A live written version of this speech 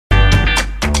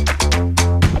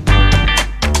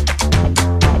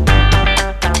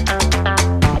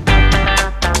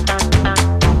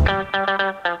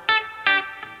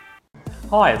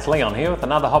Hi, it's Leon here with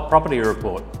another hot property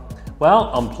report. Well,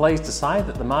 I'm pleased to say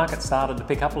that the market started to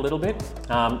pick up a little bit,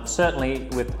 certainly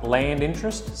with land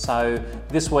interest. So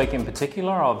this week in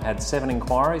particular, I've had 7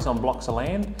 inquiries on blocks of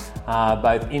land,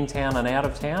 both in town and out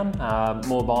of town.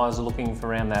 More buyers are looking for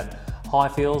around that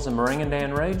Highfields and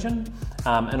Maringandan region,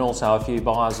 and also a few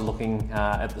buyers are looking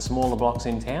at the smaller blocks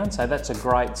in town. So that's a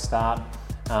great start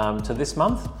to this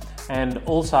month. And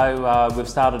also we've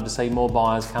started to see more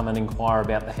buyers come and inquire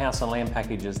about the house and land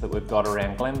packages that we've got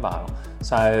around Glenvale.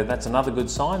 So that's another good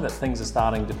sign that things are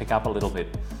starting to pick up a little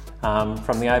bit.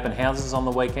 From the open houses on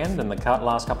the weekend and the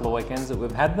last couple of weekends that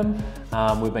we've had them,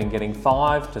 we've been getting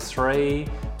 5 to 3,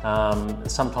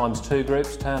 sometimes 2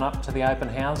 groups turn up to the open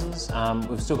houses.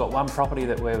 We've still got one property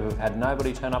that we've had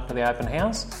nobody turn up to the open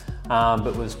house,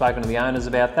 but we've spoken to the owners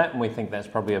about that and we think that's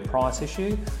probably a price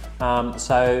issue.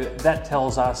 So that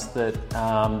tells us that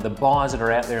the buyers that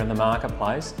are out there in the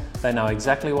marketplace, they know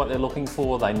exactly what they're looking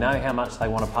for, they know how much they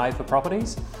want to pay for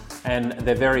properties, and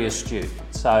they're very astute.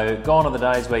 So gone are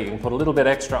the days where you can put a little bit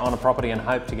extra on a property and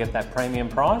hope to get that premium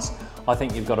price. I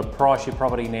think you've got to price your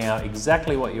property now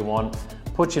exactly what you want,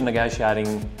 put your negotiating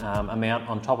amount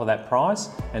on top of that price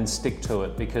and stick to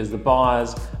it, because the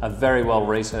buyers are very well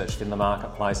researched in the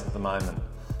marketplace at the moment.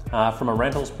 From a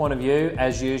rentals point of view,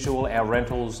 as usual, our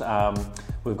rentals,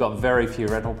 we've got very few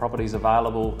rental properties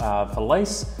available for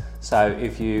lease. So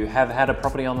if you have had a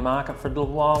property on the market for a little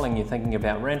while and you're thinking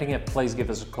about renting it, please give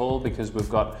us a call, because we've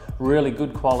got really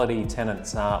good quality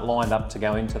tenants lined up to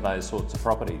go into those sorts of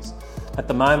properties. At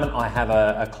the moment, I have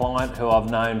a client who I've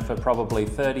known for probably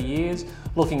 30 years,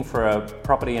 looking for a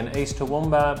property in East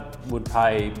Toowoomba, would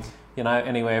pay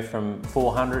anywhere from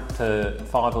 $400 to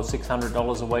 $500 or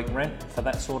 $600 a week rent for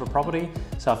that sort of property.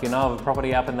 So if you know of a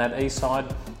property up in that east side,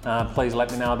 please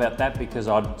let me know about that, because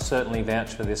I'd certainly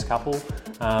vouch for this couple.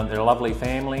 They're a lovely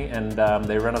family and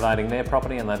they're renovating their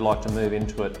property and they'd like to move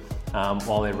into it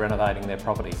while they're renovating their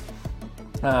property.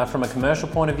 From a commercial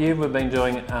point of view, we've been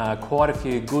doing quite a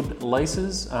few good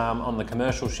leases on the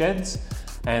commercial sheds,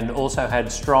 and also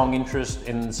had strong interest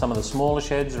in some of the smaller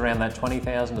sheds around that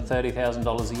 $20,000 to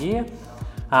 $30,000 a year.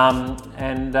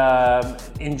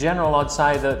 In general, I'd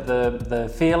say that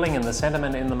the feeling and the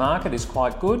sentiment in the market is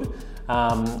quite good.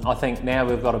 I think now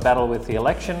we've got to battle with the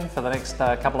election for the next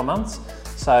couple of months.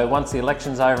 So once the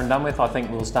election's over and done with, I think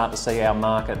we'll start to see our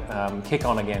market kick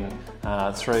on again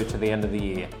through to the end of the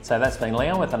year. So that's been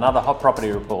Leon with another hot property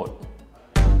report.